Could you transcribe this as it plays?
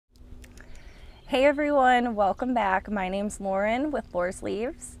Hey everyone, welcome back. My name's Lauren with Laura's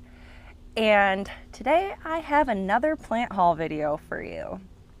Leaves, and today I have another plant haul video for you.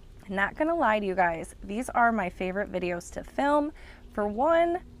 Not gonna lie to you guys, these are my favorite videos to film. For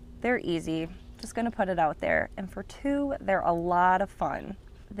one, they're easy, just gonna put it out there, and for two, they're a lot of fun.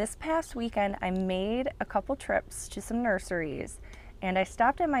 This past weekend I made a couple trips to some nurseries, and I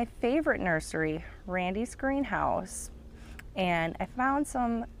stopped at my favorite nursery, Randis Greenhouse, and I found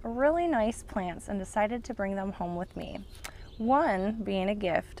some really nice plants and decided to bring them home with me. One being a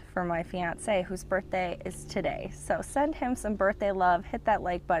gift for my fiance, whose birthday is today. So send him some birthday love, hit that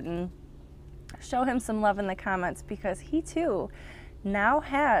like button, show him some love in the comments, because he too now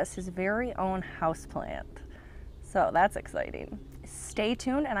has his very own houseplant. So that's exciting. Stay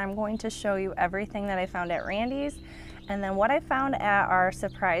tuned and I'm going to show you everything that I found at Randy's and then what I found at our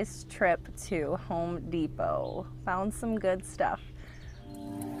surprise trip to Home Depot. Found some good stuff.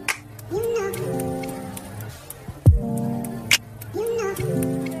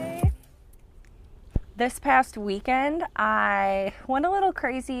 This past weekend, I went a little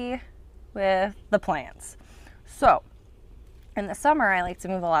crazy with the plants. So, in the summer, I like to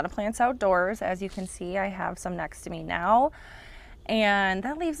move a lot of plants outdoors. As you can see, I have some next to me now. And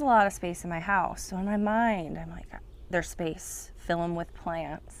that leaves a lot of space in my house. So in my mind, I'm like, there's space, fill them with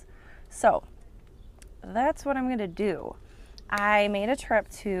plants. So that's what I'm gonna do. I made a trip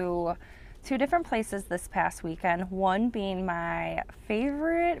to two different places this past weekend, one being my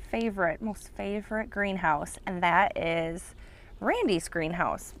most favorite greenhouse, and that is Randis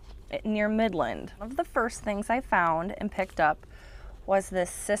Greenhouse near Midland. One of the first things I found and picked up was this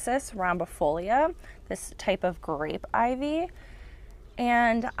Cissus rhombifolia, this type of grape ivy.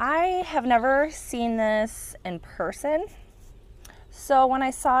 And I have never seen this in person. So when I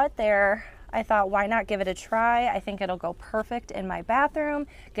saw it there, I thought, why not give it a try? I think it'll go perfect in my bathroom,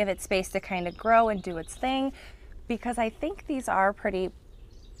 give it space to kind of grow and do its thing, because I think these are pretty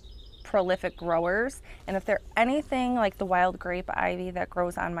prolific growers. And if they're anything like the wild grape ivy that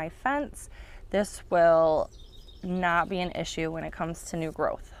grows on my fence, this will not be an issue when it comes to new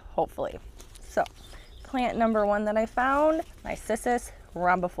growth, hopefully. So plant number one that I found, my Cissus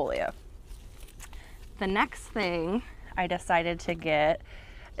rhombifolia. The next thing I decided to get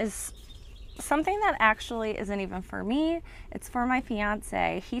is something that actually isn't even for me, it's for my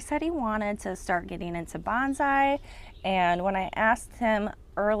fiance. He said he wanted to start getting into bonsai, and when I asked him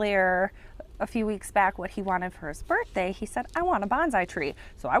earlier a few weeks back what he wanted for his birthday, he said, I want a bonsai tree.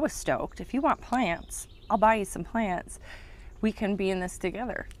 So I was stoked. If you want plants, I'll buy you some plants. We can be in this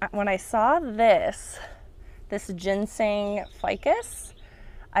together. When I saw this ginseng ficus,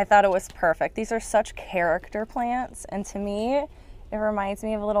 I thought it was perfect. These are such character plants, and to me, it reminds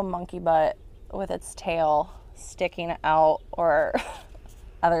me of a little monkey butt with its tail sticking out, or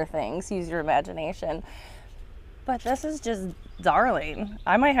other things. Use your imagination. But this is just darling.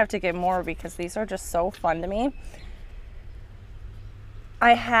 I might have to get more because these are just so fun to me.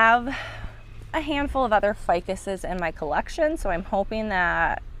 I have a handful of other ficuses in my collection, so I'm hoping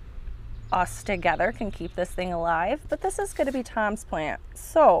that us together can keep this thing alive, but this is going to be Tom's plant.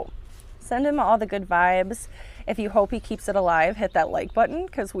 So send him all the good vibes. If you hope he keeps it alive, hit that like button,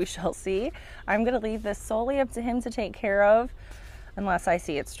 because we shall see. I'm going to leave this solely up to him to take care of, unless I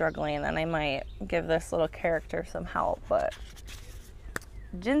see it struggling, then I might give this little character some help. But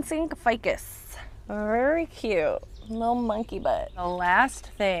ginseng ficus, very cute, little monkey butt. The last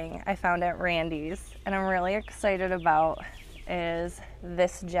thing I found at Randy's, and I'm really excited about, is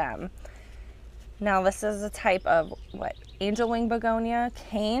this gem. Now this is a type of, angel wing begonia,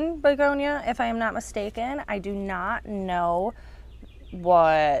 cane begonia, if I am not mistaken. I do not know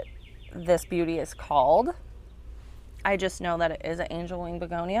what this beauty is called. I just know that it is an angel wing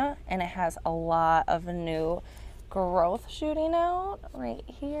begonia, and it has a lot of new growth shooting out right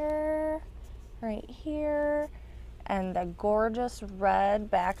here, and the gorgeous red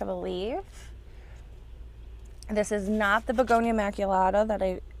back of the leaf. This is not the begonia maculata that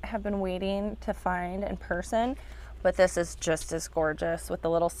I have been waiting to find in person, but this is just as gorgeous with the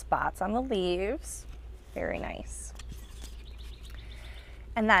little spots on the leaves. Very nice.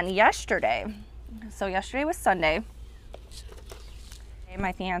 And then yesterday was Sunday,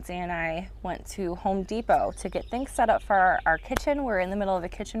 my fiance and I went to Home Depot to get things set up for our kitchen. We're in the middle of a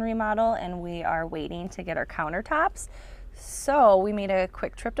kitchen remodel and we are waiting to get our countertops. So we made a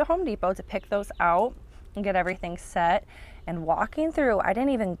quick trip to Home Depot to pick those out and get everything set. And walking through, I didn't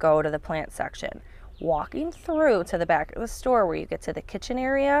even go to the plant section. Walking through to the back of the store where you get to the kitchen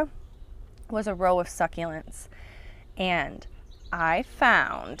area was a row of succulents. And I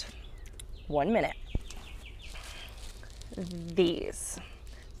found, 1 minute, these.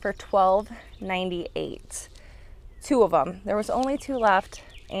 for $12.98. 2 of them. There was only 2 left,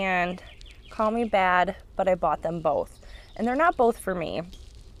 and call me bad, but I bought them both. And they're not both for me.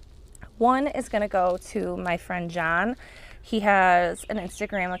 One is going to go to my friend John. He has an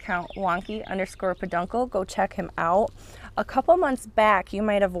Instagram account, wonky_peduncle. Go check him out. A couple months back, you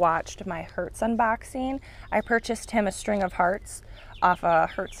might have watched my Hertz unboxing. I purchased him a string of hearts off of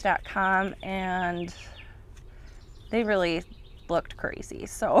Hertz.com, and they really looked crazy.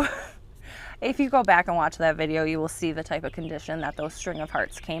 So if you go back and watch that video, you will see the type of condition that those string of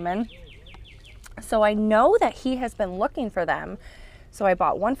hearts came in. So I know that he has been looking for them. So I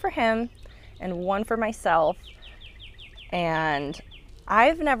bought one for him and one for myself. And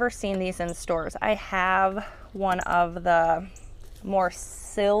I've never seen these in stores. I have one of the more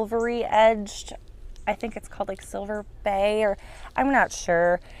silvery edged, I think it's called like Silver Bay, or I'm not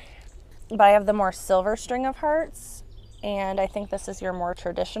sure. But I have the more silver string of hearts. And I think this is your more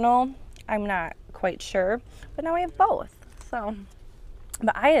traditional. I'm not quite sure, but now I have both. So,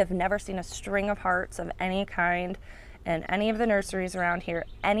 but I have never seen a string of hearts of any kind in any of the nurseries around here,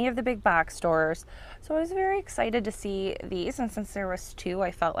 any of the big box stores. So I was very excited to see these, and since there was 2,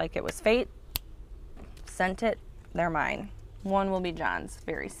 I felt like it was fate. Sent it, they're mine. One will be John's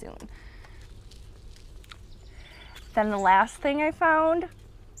very soon. Then the last thing I found,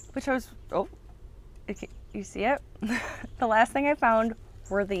 which I was, oh, you see it? The last thing I found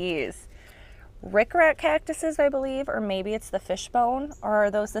were these rickrat cactuses, I believe, or maybe it's the fishbone, or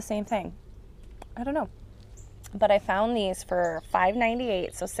are those the same thing? I don't know. But I found these for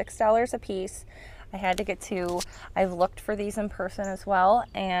 $5.98, so $6 a piece. I had to get 2. I've looked for these in person as well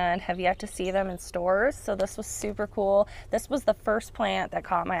and have yet to see them in stores. So this was super cool. This was the first plant that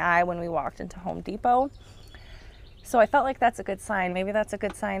caught my eye when we walked into Home Depot. So I felt like that's a good sign. Maybe that's a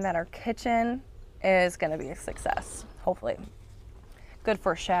good sign that our kitchen is going to be a success, hopefully. Good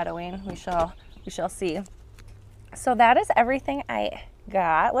foreshadowing. We shall see. So that is everything I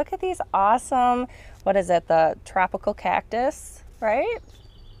got. Look at these awesome, what is it, the tropical cactus, right?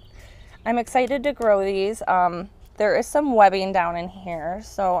 I'm excited to grow these. There is some webbing down in here,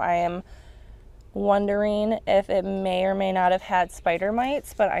 so I am wondering if it may or may not have had spider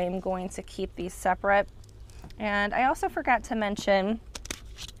mites, but I am going to keep these separate. And I also forgot to mention,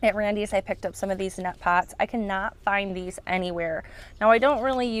 at Randis I picked up some of these net pots. I cannot find these anywhere. Now I don't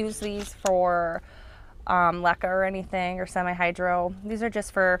really use these for leca or anything, or semi-hydro. These are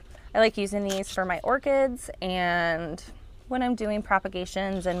just for, I like using these for my orchids and when I'm doing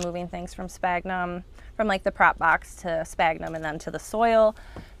propagations and moving things from sphagnum, from like the prop box to sphagnum and then to the soil,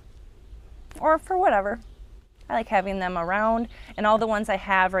 or for whatever. I like having them around, and all the ones I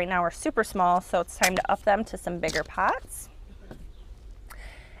have right now are super small, so it's time to up them to some bigger pots.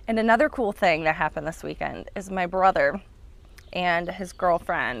 And another cool thing that happened this weekend is my brother and his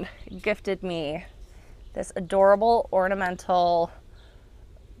girlfriend gifted me this adorable ornamental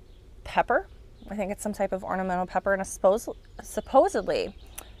pepper. I think it's some type of ornamental pepper, and supposedly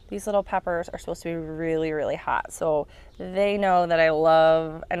these little peppers are supposed to be really, really hot. So they know that I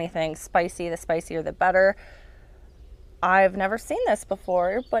love anything spicy. The spicier the better. I've never seen this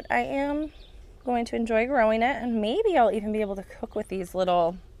before, but I am going to enjoy growing it, and maybe I'll even be able to cook with these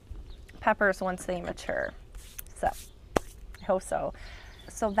little peppers once they mature. So I hope so.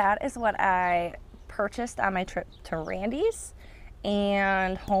 So that is what I purchased on my trip to Randis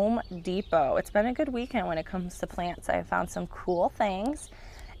and Home Depot. It's been a good weekend when it comes to plants. I found some cool things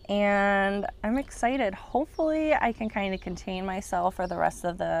and I'm excited. Hopefully I can kind of contain myself for the rest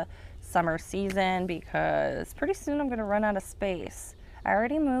of the summer season, because pretty soon I'm going to run out of space. I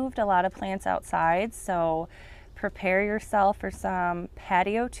already moved a lot of plants outside, so prepare yourself for some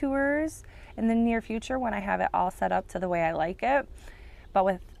patio tours in the near future when I have it all set up to the way I like it. But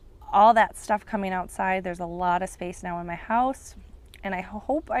with all that stuff coming outside, there's a lot of space now in my house, and I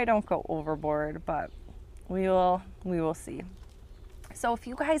hope I don't go overboard, but we will see. So if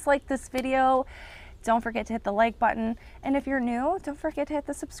you guys like this video, don't forget to hit the like button, and if you're new, don't forget to hit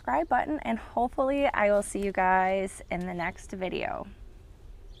the subscribe button, and hopefully I will see you guys in the next video.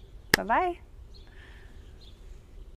 Bye-bye.